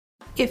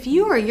If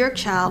you or your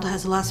child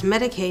has lost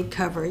Medicaid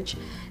coverage,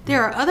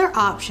 there are other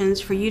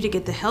options for you to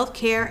get the health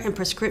care and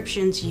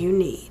prescriptions you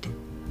need.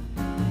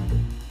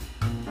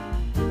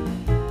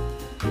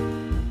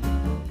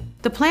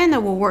 The plan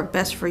that will work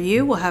best for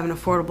you will have an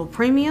affordable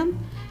premium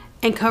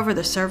and cover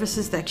the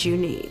services that you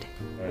need.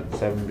 All right,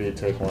 7B,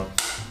 take one.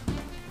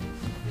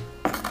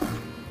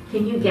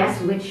 Can you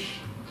guess which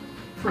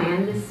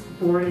plan this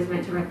board is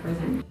meant to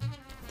represent?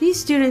 These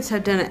students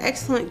have done an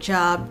excellent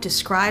job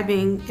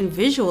describing and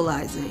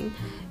visualizing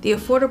the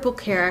Affordable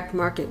Care Act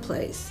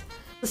marketplace.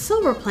 The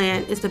Silver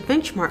Plan is the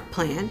benchmark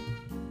plan.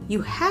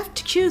 You have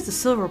to choose the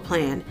Silver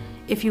Plan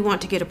if you want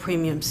to get a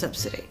premium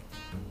subsidy.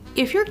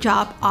 If your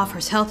job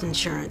offers health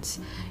insurance,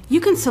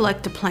 you can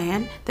select a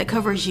plan that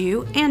covers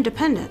you and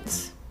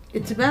dependents.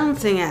 It's a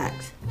balancing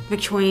act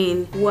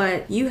between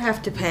what you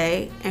have to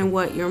pay and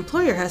what your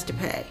employer has to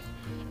pay.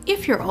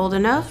 If you're old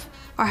enough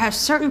or have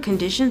certain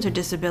conditions or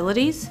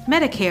disabilities,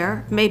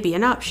 Medicare may be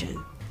an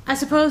option. I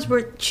suppose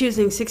we're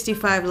choosing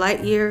 65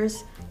 light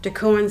years to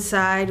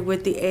coincide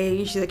with the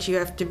age that you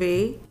have to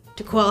be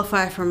to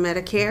qualify for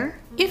Medicare.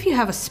 If you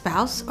have a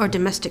spouse or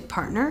domestic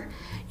partner,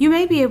 you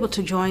may be able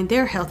to join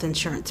their health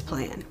insurance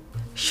plan.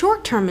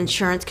 Short-term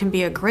insurance can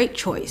be a great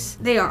choice.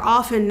 They are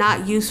often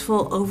not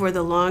useful over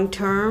the long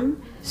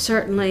term.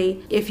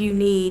 Certainly, if you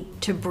need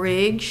to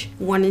bridge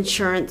one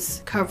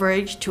insurance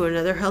coverage to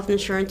another health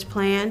insurance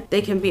plan,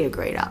 they can be a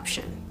great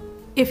option.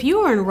 If you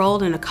are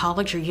enrolled in a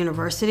college or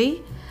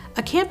university,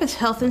 a campus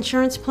health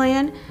insurance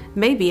plan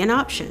may be an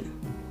option.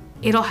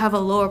 It'll have a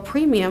lower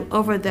premium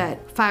over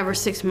that 5 or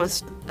 6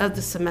 months of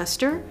the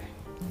semester,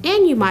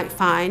 and you might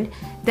find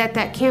that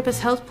that campus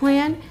health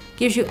plan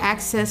gives you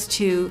access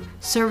to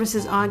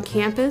services on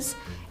campus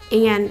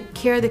and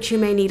care that you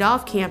may need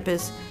off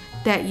campus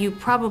that you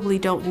probably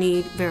don't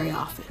need very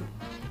often.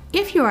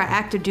 If you are an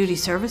active duty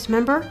service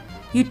member,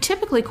 you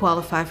typically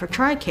qualify for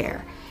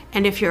TRICARE,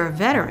 and if you're a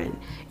veteran,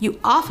 you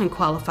often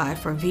qualify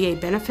for VA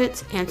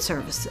benefits and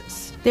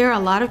services. There are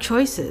a lot of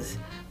choices,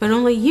 but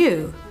only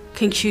you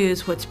can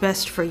choose what's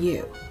best for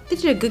you. They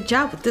did a good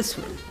job with this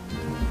one.